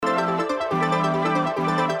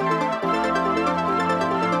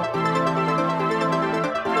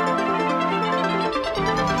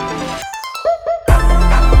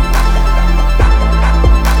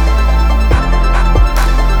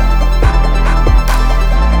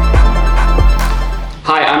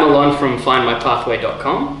from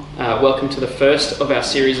findmypathway.com. Welcome to the first of our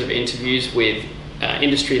series of interviews with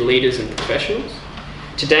industry leaders and professionals.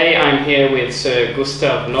 Today I'm here with Sir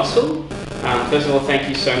Gustav Nossel. First of all, thank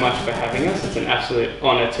you so much for having us. It's an absolute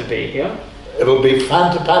honour to be here. It'll be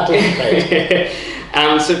fun to participate.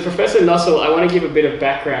 So Professor Nossel, I want to give a bit of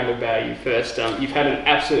background about you first. You've had an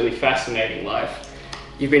absolutely fascinating life.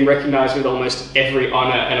 You've been recognised with almost every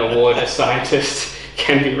honour and award a scientist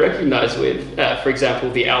can be recognised with. For example,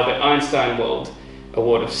 the Albert Einstein World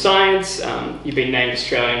Award of Science. You've been named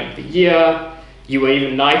Australian of the Year. You were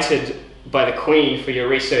even knighted by the Queen for your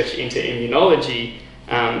research into immunology.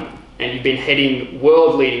 And you've been heading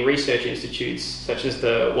world-leading research institutes such as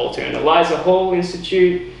the Walter and Eliza Hall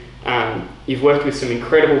Institute. You've worked with some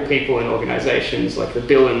incredible people and organisations like the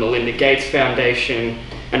Bill and Melinda Gates Foundation,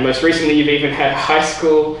 and most recently you've even had a high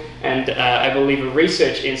school and I believe a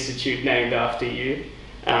research institute named after you.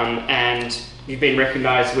 And you've been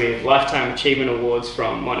recognised with Lifetime Achievement Awards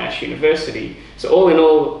from Monash University. So all in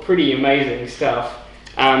all, pretty amazing stuff.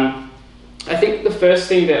 I think the first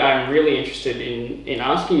thing that I'm really interested in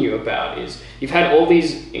asking you about is you've had all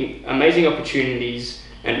these amazing opportunities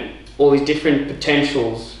and all these different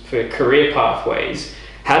potentials for career pathways.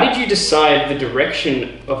 How did you decide the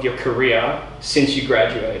direction of your career since you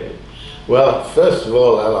graduated? Well, first of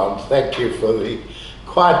all, Alan, thank you for the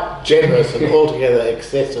quite generous and altogether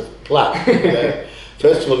excessive plug.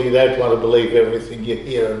 First of all, you don't want to believe everything you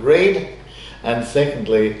hear and read. And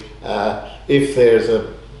secondly, if there's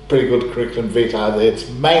a pretty good curriculum vitae there, it's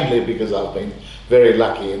mainly because I've been very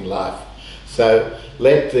lucky in life. So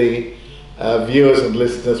let the viewers and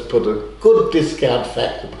listeners put a good discount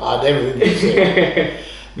factor behind everything you said.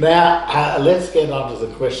 Now, let's get on to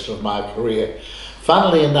the question of my career.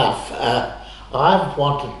 Funnily enough, I've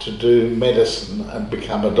wanted to do medicine and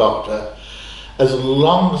become a doctor as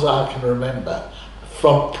long as I can remember,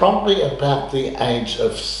 from probably about the age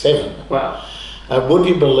of 7. Wow. Would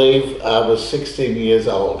you believe I was 16 years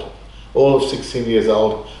old, all of 16 years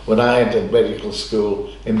old, when I entered medical school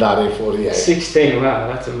in 1948. 16, wow,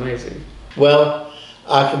 that's amazing. Well,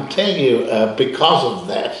 I can tell you, because of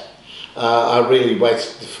that, I really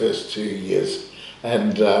wasted the first 2 years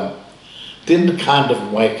and didn't kind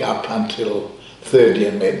of wake up until third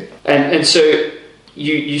year med. And so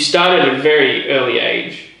you started at a very early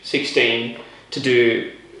age, 16, to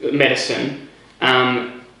do medicine,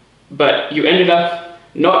 but you ended up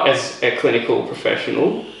not as a clinical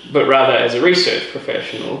professional, but rather as a research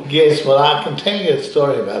professional. Yes, well, I can tell you a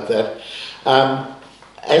story about that.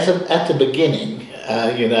 At the beginning,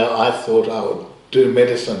 I thought I would do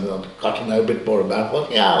medicine and got to know a bit more about it. Well,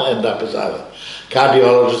 yeah, I'll end up as either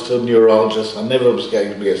cardiologist or neurologist. I never was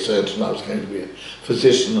going to be a surgeon. I was going to be a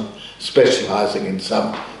physician specialising in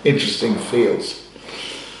some interesting fields.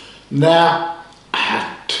 Now,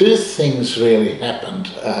 2 things really happened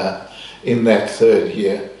in that third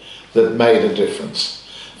year that made a difference.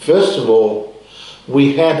 First of all,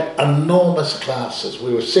 we had enormous classes.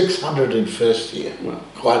 We were 600 in first year. Well,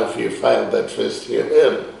 quite a few failed that first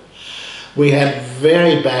year. We had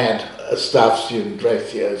very bad staff student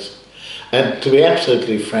ratios, and to be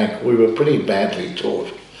absolutely frank, we were pretty badly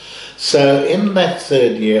taught. So in that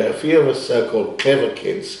third year, a few of us so-called clever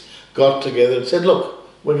kids got together and said, look,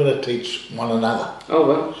 we're going to teach one another. Oh,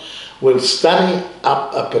 well. We'll study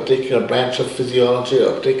up a particular branch of physiology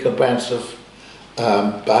or a particular branch of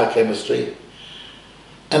biochemistry,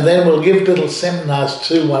 and then we'll give little seminars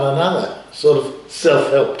to one another, sort of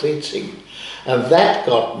self-help teaching. And that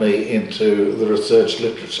got me into the research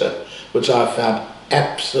literature, which I found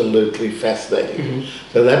absolutely fascinating. Mm-hmm.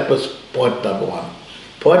 So that was point number 1.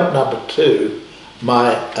 Point number 2,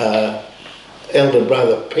 my elder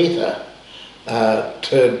brother Peter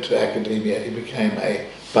turned to academia. He became a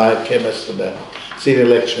biochemist and a senior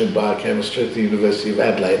lecturer in biochemistry at the University of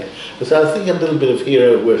Adelaide. So I think a little bit of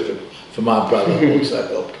hero worship for my brother also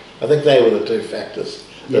helped. I think they were the 2 factors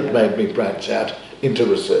that made me branch out into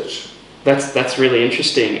research. That's really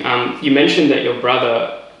interesting. You mentioned that your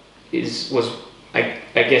brother was I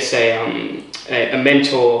guess a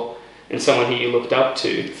mentor and someone who you looked up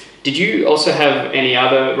to. Did you also have any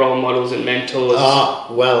other role models and mentors?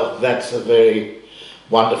 Well, that's a very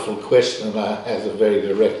wonderful question, and I have a very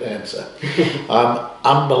direct answer. I'm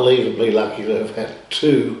unbelievably lucky to have had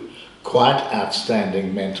 2 quite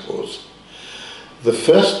outstanding mentors. The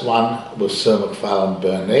first one was Sir Macfarlane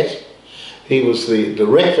Burnet. He was the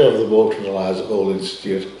director of the Walter and Eliza Hall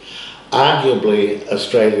Institute, arguably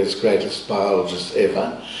Australia's greatest biologist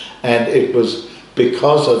ever, and it was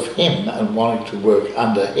because of him and wanting to work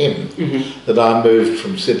under him that I moved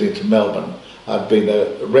from Sydney to Melbourne. I'd been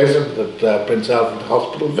a resident at Prince Alfred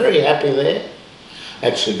Hospital, very happy there,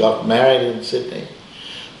 actually got married in Sydney,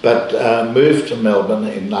 but moved to Melbourne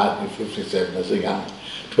in 1957 as a young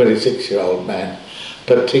 26-year-old man,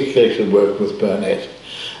 particularly to work with Burnett.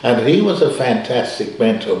 And he was a fantastic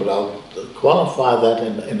mentor, but I'll qualify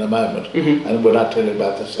that in a moment, and when I tell you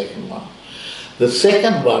about the second one. The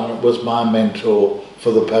second one was my mentor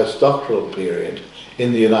for the postdoctoral period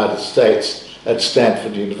in the United States at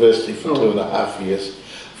Stanford University for 2.5 years,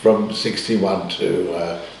 from 59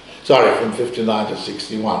 to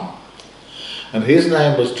 61. And his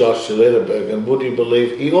name was Joshua Lederberg, and would you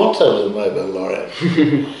believe he also was a Nobel laureate.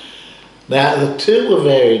 Now the two were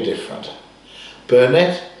very different.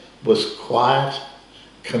 Burnett was quiet,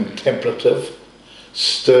 contemplative,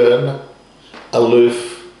 stern,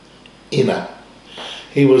 aloof, inner.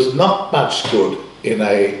 He was not much good in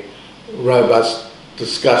a robust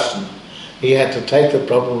discussion. He had to take the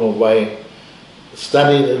problem away,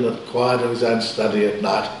 study it in the quiet of his own study at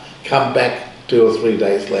night, come back 2 or 3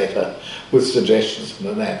 days later with suggestions and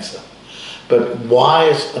an answer. But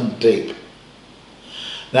wise and deep.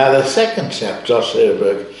 Now the second chap, Josh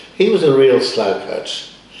Lederberg, he was a real slow coach.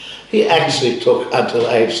 He actually took until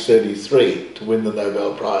age 33 to win the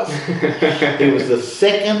Nobel Prize. He was the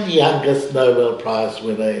second youngest Nobel Prize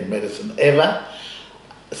winner in medicine ever,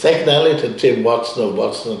 second only to Tim Watson of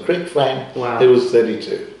Watson and Crick fame, who was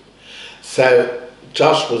 32. So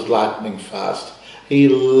Josh was lightning fast. He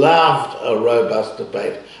loved a robust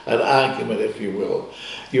debate, an argument, if you will.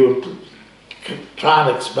 You would try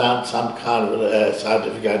and expound some kind of a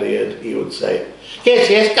scientific idea, and he would say,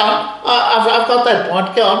 yes, go on, I've got that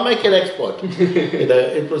point, go on, make your next point. You know,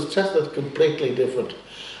 it was just a completely different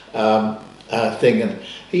thing. And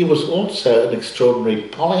he was also an extraordinary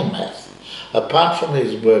polymath. Apart from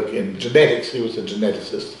his work in genetics, he was a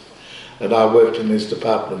geneticist, and I worked in his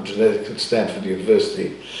department of genetics at Stanford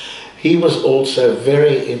University. He was also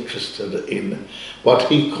very interested in what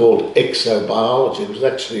he called exobiology. It was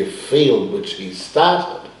actually a field which he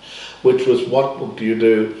started, which was what do you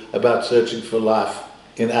do about searching for life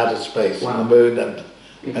in outer space, on the moon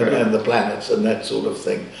and the planets and that sort of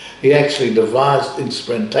thing. He actually devised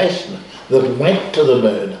instrumentation that went to the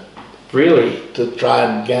moon. Really? To try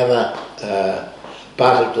and gather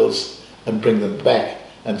particles and bring them back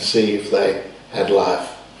and see if they had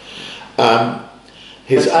life.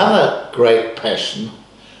 His other great passion,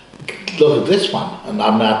 look at this one, and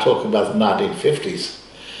I'm now talking about the 1950s,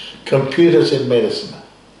 computers in medicine.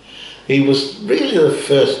 He was really the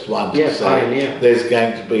first one to say there's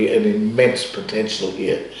going to be an immense potential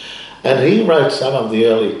here. And he wrote some of the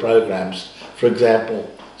early programs, for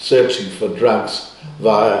example, searching for drugs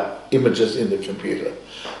via images in the computer.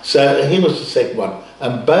 So he was the second one.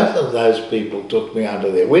 And both of those people took me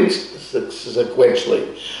under their wings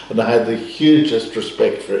sequentially, and I had the hugest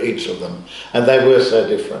respect for each of them. And they were so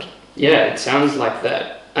different. Yeah, it sounds like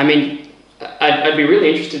that. I mean, I'd be really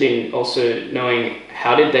interested in also knowing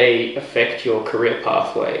how did they affect your career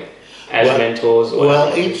pathway as mentors?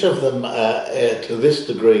 Well, each of them, to this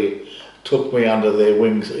degree, took me under their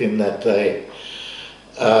wings in that they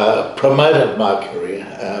promoted my career.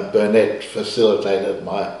 Burnett facilitated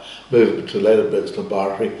my movement to Lederberg's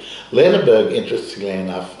laboratory. Lederberg, interestingly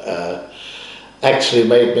enough, actually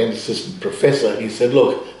made me an assistant professor. He said,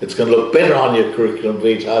 look, it's going to look better on your curriculum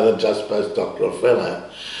vitae than just postdoctoral fellow.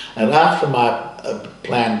 And after my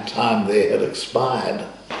planned time there had expired,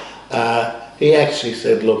 he actually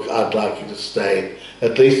said, look, I'd like you to stay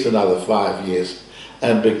at least another 5 years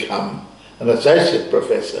and become an associate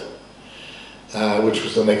professor, which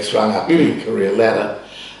was the next rung up the career ladder.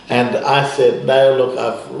 And I said, no, look,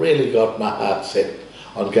 I've really got my heart set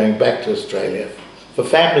on going back to Australia for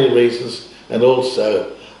family reasons, and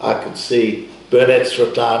also I could see Burnett's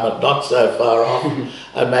retirement not so far off,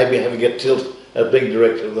 and maybe having a tilt at being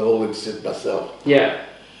director of the whole institute myself. Yeah.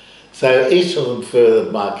 So each of them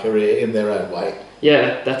furthered my career in their own way.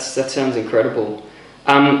 Yeah, that sounds incredible.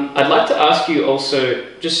 I'd like to ask you also,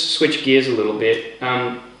 just switch gears a little bit.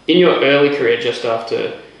 In your early career, just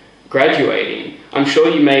after graduating, I'm sure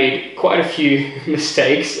you made quite a few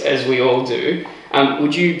mistakes, as we all do.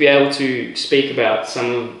 Would you be able to speak about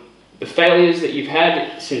some of the failures that you've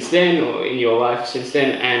had since then, or in your life since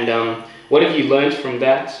then, and what have you learned from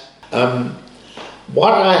that?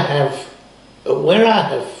 Where I have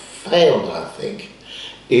failed, I think,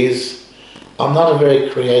 is I'm not a very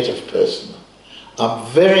creative person. I'm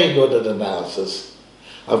very good at analysis.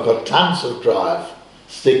 I've got tons of drive.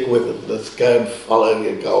 Stick with it. Let's go and follow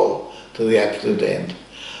your goal to the absolute end.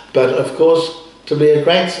 But of course, to be a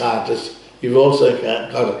great scientist, you've also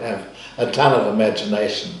got to have a ton of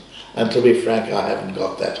imagination. And to be frank, I haven't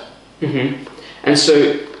got that. Mm-hmm. And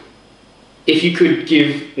so, if you could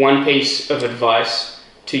give one piece of advice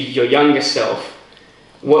to your younger self,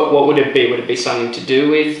 what would it be? Would it be something to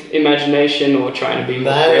do with imagination or trying to be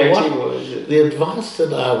more creative? Or is it... The advice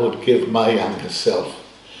that I would give my younger self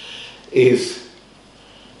is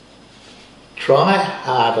try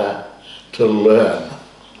harder to learn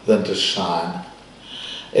than to shine.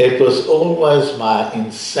 It was always my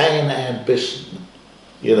insane ambition,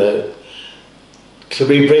 you know, to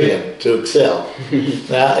be brilliant, to excel.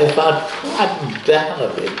 Now, if I'd quietened down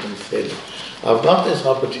a bit and said, I've got this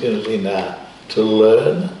opportunity now to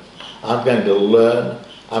learn, I'm going to learn,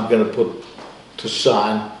 I'm going to put to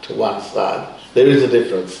shine to one side. There is a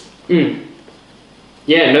difference. Mm.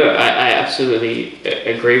 Yeah, no, I absolutely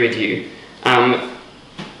agree with you.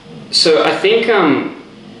 So I think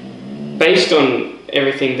based on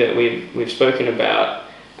everything that we've spoken about,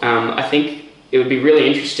 I think it would be really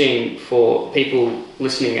interesting for people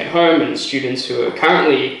listening at home and students who are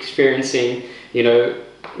currently experiencing, you know,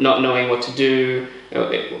 not knowing what to do,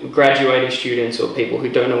 graduating students or people who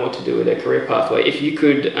don't know what to do with their career pathway, if you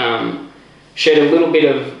could shed a little bit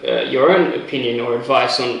of your own opinion or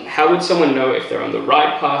advice on how would someone know if they're on the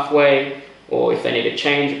right pathway or if they need to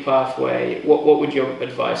change a pathway, what would your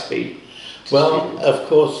advice be? Well, of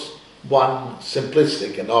course, one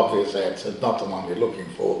simplistic and obvious answer, not the one you're looking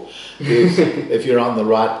for, is if you're on the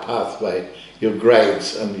right pathway, your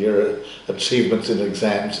grades and your achievements in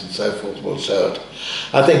exams and so forth will show it.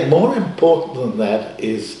 I think more important than that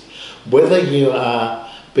is whether you are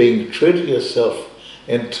being true to yourself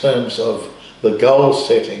in terms of the goal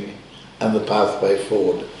setting and the pathway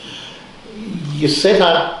forward. You set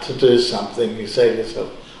out to do something, you say to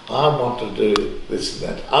yourself, I want to do this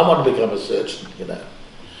and that. I want to become a surgeon, you know.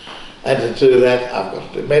 And to do that, I've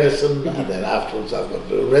got to do medicine, and then afterwards I've got to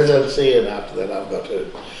do residency, and after that I've got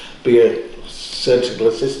to be a surgical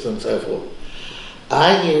assistant and so forth.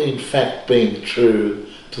 Are you in fact being true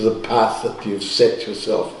to the path that you've set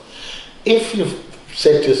yourself? If you've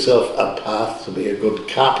set yourself a path to be a good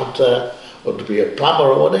carpenter, or to be a plumber,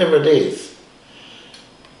 or whatever it is,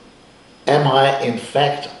 am I in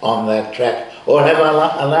fact on that track? Or have I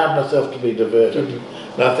allowed myself to be diverted?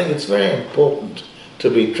 And I think it's very important to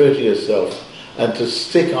be true to yourself and to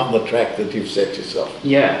stick on the track that you've set yourself.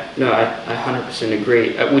 Yeah, no, I 100%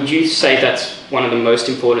 agree. Would you say that's one of the most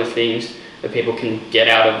important things that people can get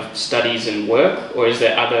out of studies and work? Or is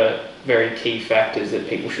there other very key factors that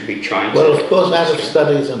people should be trying to... Well, of course, out of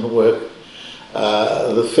studies and work,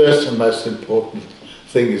 the first and most important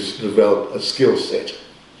thing is to develop a skill set.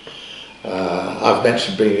 I've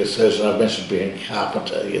mentioned being a surgeon, I've mentioned being a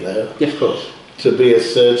carpenter, you know. Yeah, of course. To be a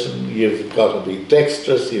surgeon, you've got to be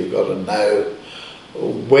dexterous, you've got to know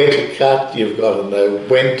where to cut, you've got to know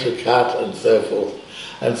when to cut, and so forth.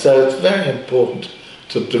 And so it's very important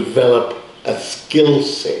to develop a skill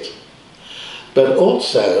set. But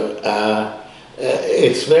also,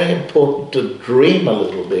 it's very important to dream a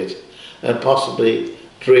little bit, and possibly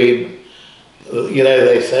dream, you know,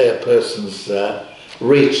 they say a person's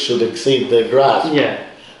reach should exceed their grasp. Yeah.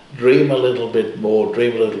 Dream a little bit more,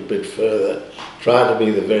 dream a little bit further, try to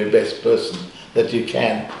be the very best person that you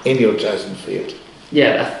can in your chosen field.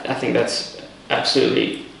 Yeah, I think that's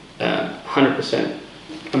absolutely 100%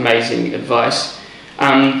 amazing advice.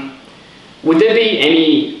 Would there be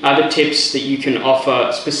any other tips that you can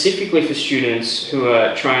offer specifically for students who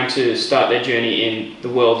are trying to start their journey in the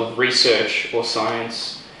world of research or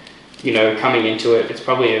science? You know, coming into it, it's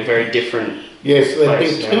probably a very different... Yes,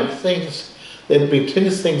 there'd be two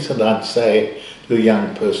things that I'd say to a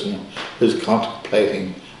young person who's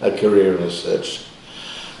contemplating a career in research.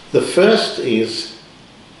 The first is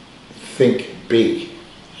think big.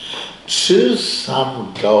 Choose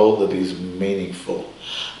some goal that is meaningful.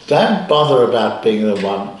 Don't bother about being the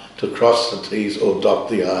one to cross the T's or dot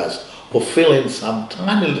the I's or fill in some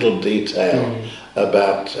tiny little detail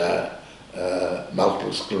about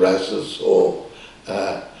multiple sclerosis or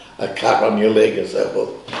a cut on your leg and so forth.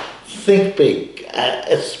 Think big.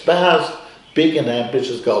 Espouse big and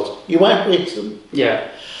ambitious goals. You won't reach them. Yeah.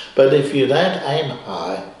 But if you don't aim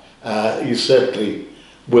high, you certainly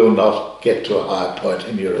will not get to a high point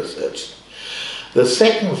in your research. The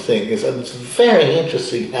second thing is, and it's very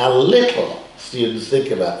interesting how little students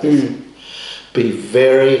think about this, be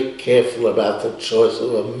very careful about the choice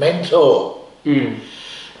of a mentor.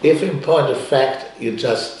 If in point of fact you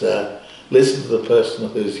just listen to the person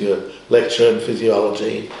who's your lecturer in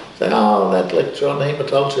physiology, say, oh, that lecture on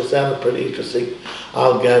haematology sounded pretty interesting,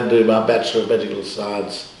 I'll go and do my Bachelor of Medical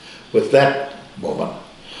Science with that woman,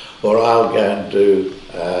 or I'll go and do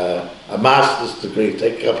a master's degree,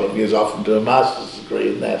 take a couple of years off and do a master's degree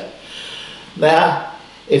in that. Now,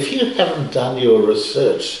 if you haven't done your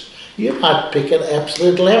research, you might pick an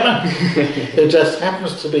absolute lemon who just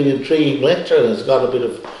happens to be an intriguing lecturer and has got a bit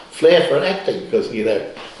of flair for acting, because, you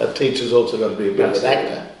know, a teacher's also got to be a bit of an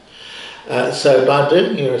actor. So by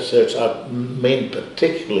doing your research, I mean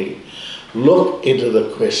particularly look into the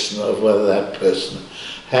question of whether that person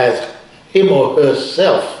has, him or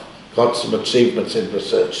herself, got some achievements in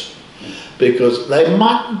research. Because they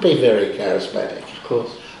mightn't be very charismatic, Of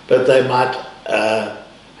course. but they might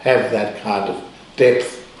have that kind of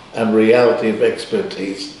depth and reality of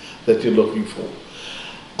expertise that you're looking for.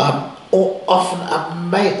 I'm often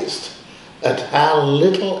amazed at how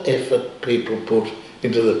little effort people put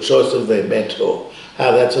into the choice of their mentor,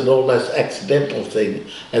 how that's an almost accidental thing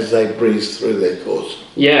as they breeze through their course.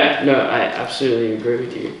 Yeah, no, I absolutely agree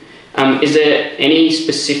with you. Is there any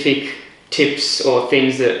specific tips or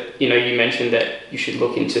things that, you know, you mentioned that you should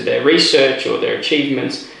look into their research or their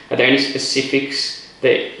achievements? Are there any specifics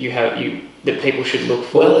that you have that people should look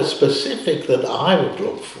for? Well, a specific that I would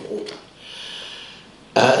look for,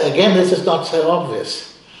 again, this is not so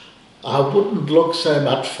obvious. I wouldn't look so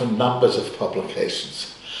much for numbers of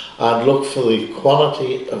publications. I'd look for the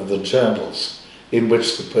quality of the journals in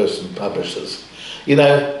which the person publishes. You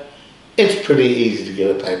know, it's pretty easy to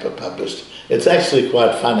get a paper published. It's actually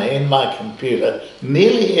quite funny. In my computer,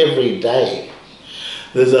 nearly every day,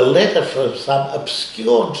 there's a letter from some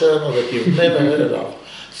obscure journal that you've never heard of,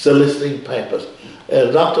 soliciting papers.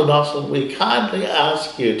 Dr. Nossel, we kindly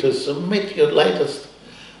ask you to submit your latest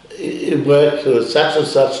work to such and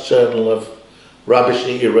such journal of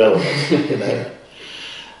rubbishy irrelevance, you know.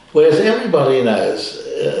 Whereas everybody knows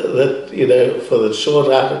that, you know, for the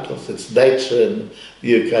short articles, it's Nature in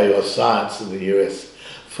the UK or Science in the US.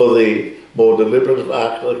 For the more deliberative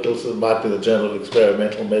articles, it might be the Journal of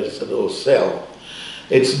Experimental Medicine or Cell.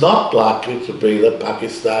 It's not likely to be the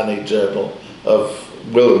Pakistani Journal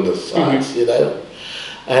of Wilderness Science, you know.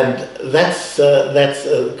 And that's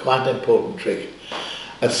a quite an important trick.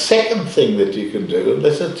 A second thing that you can do, and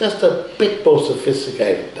this is just a bit more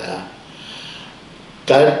sophisticated now,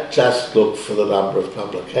 don't just look for the number of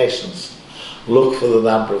publications, look for the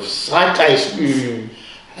number of citations.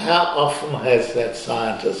 How often has that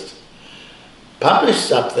scientist published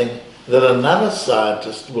something that another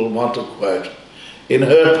scientist will want to quote in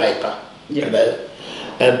her paper, you know?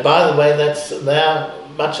 And by the way, that's now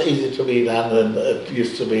much easier to be done than it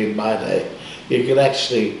used to be in my day. You can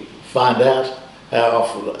actually find out how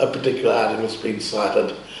often a particular article has been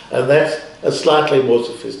cited, and that's a slightly more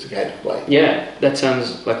sophisticated way. Yeah, that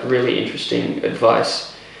sounds like really interesting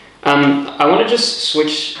advice. I want to just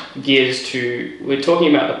switch gears to, we're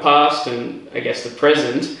talking about the past and I guess the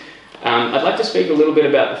present. I'd like to speak a little bit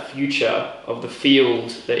about the future of the field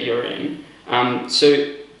that you're in.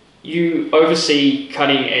 So you oversee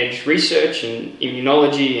cutting edge research in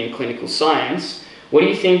immunology and clinical science. What do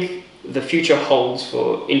you think the future holds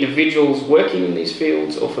for individuals working in these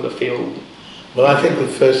fields or for the field? Well, I think the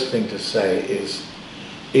first thing to say is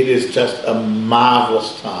it is just a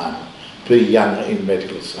marvellous time to be young in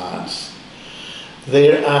medical science.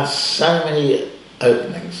 There are so many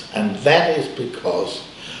openings, and that is because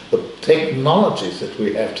the technologies that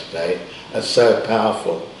we have today are so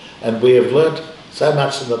powerful, and we have learnt so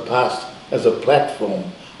much in the past as a platform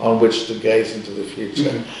on which to gaze into the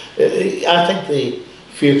future. I think the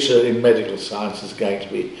future in medical science is going to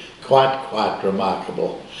be quite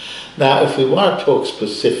remarkable. Now, if we want to talk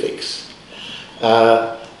specifics,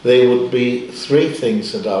 there would be three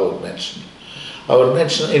things that I would mention. I would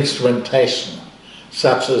mention instrumentation,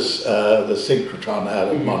 such as the synchrotron out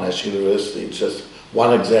of Monash University. It's just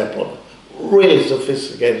one example of a really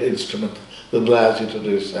sophisticated instrument that allows you to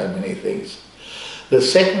do so many things. The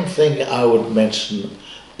second thing I would mention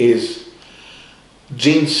is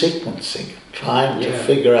gene sequencing, trying to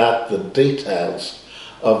figure out the details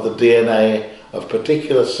of the DNA of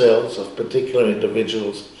particular cells, of particular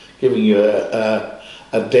individuals, giving you a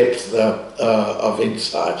depth of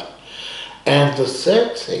insight. And the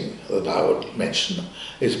third thing that I would mention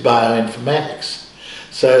is bioinformatics,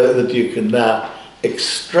 so that you can now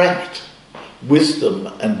extract wisdom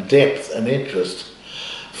and depth and interest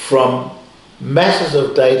from masses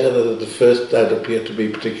of data that at the first don't appear to be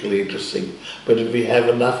particularly interesting. But if you have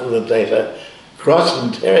enough of the data,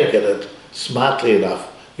 cross-interrogate it smartly enough,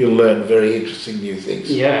 you'll learn very interesting new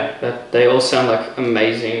things. Yeah, they all sound like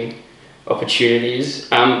amazing opportunities.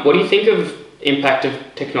 What do you think of impact of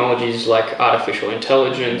technologies like artificial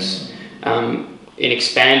intelligence in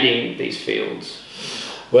expanding these fields?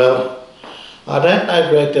 Well, I don't know a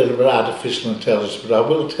great deal about artificial intelligence, but I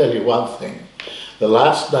will tell you one thing. The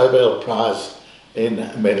last Nobel Prize in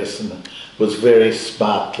medicine was very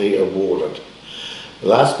smartly awarded. The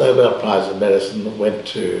last Nobel Prize in medicine went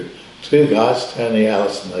to two guys, Tony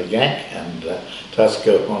Allison, a Yank, and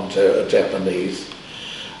Tasuku Honjo, a Japanese,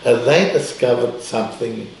 and they discovered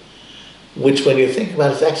something which, when you think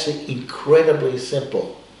about it, is actually incredibly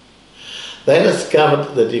simple. They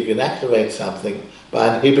discovered that you can activate something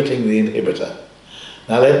by inhibiting the inhibitor.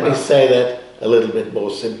 Now let me say that a little bit more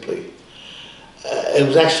simply. It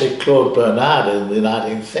was actually Claude Bernard in the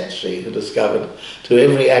 19th century who discovered to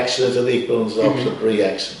every action is an equal and opposite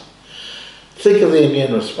reaction. Think of the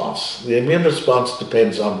immune response. The immune response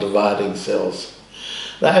depends on dividing cells.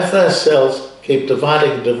 Now if those cells keep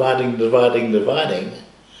dividing, they'll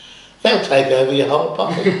take over your whole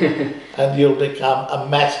body and you'll become a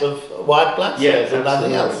massive white blood cells and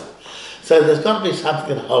nothing else. So there's got to be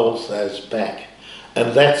something that holds those back,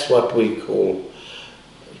 and that's what we call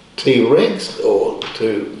Tregs, or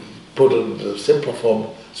to put it into simple form,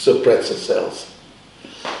 suppressor cells.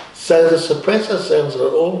 So the suppressor cells are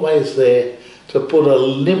always there to put a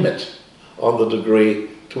limit on the degree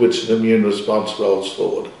to which an immune response rolls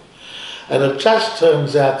forward. And it just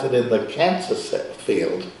turns out that in the cancer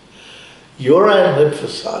field, your own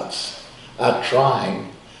lymphocytes are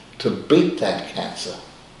trying to beat that cancer.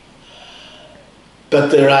 But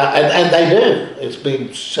there are, and they do, it's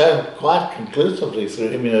been shown quite conclusively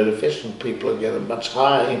through immunodeficient people who get a much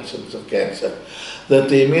higher incidence of cancer, that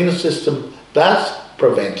the immune system does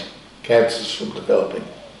prevent cancers from developing.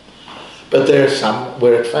 But there are some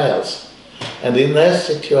where it fails. And in those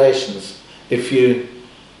situations, if you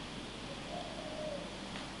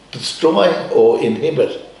destroy or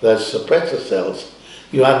inhibit those suppressor cells,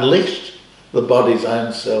 you unleash the body's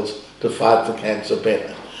own cells to fight the cancer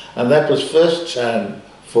better. And that was first shown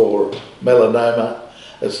for melanoma.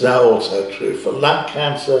 It's now also true for lung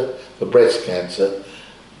cancer, for breast cancer.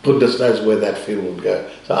 Goodness knows where that field will go.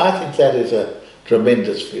 So I think that is a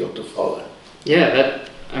tremendous field to follow. Yeah,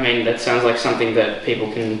 that sounds like something that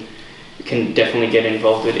people can definitely get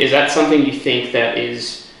involved with. Is that something you think that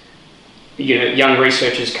is, young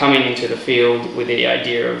researchers coming into the field with the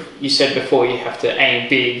idea of, you said before, you have to aim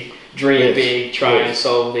big, dream big, try and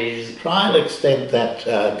solve these. Try and extend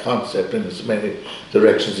that concept in as many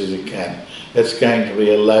directions as you can. It's going to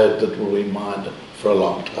be a load that will be mined for a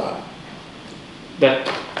long time.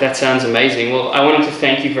 That sounds amazing. Well, I wanted to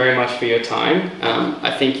thank you very much for your time.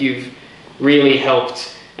 I think you've really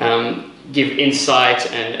helped give insight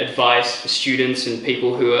and advice for students and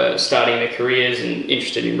people who are starting their careers and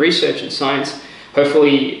interested in research and science.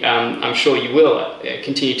 Hopefully, I'm sure you will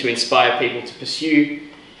continue to inspire people to pursue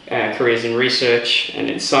careers in research and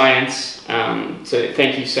in science. So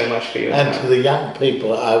thank you so much for your time. And to the young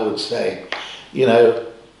people, I would say,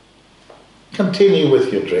 continue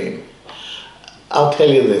with your dream. I'll tell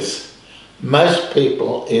you this, most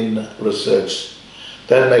people in research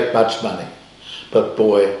don't make much money, but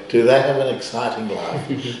boy, do they have an exciting life.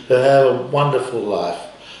 They have a wonderful life,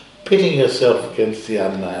 pitting yourself against the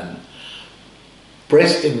unknown,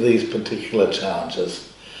 breasting these particular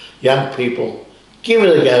challenges. Young people, give it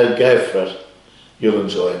a go for it. You'll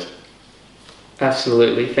enjoy it.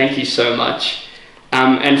 Absolutely. Thank you so much.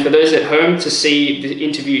 And for those at home, to see the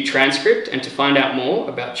interview transcript and to find out more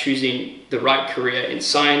about choosing the right career in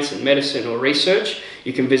science and medicine or research,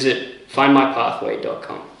 you can visit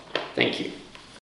findmypathway.com. Thank you.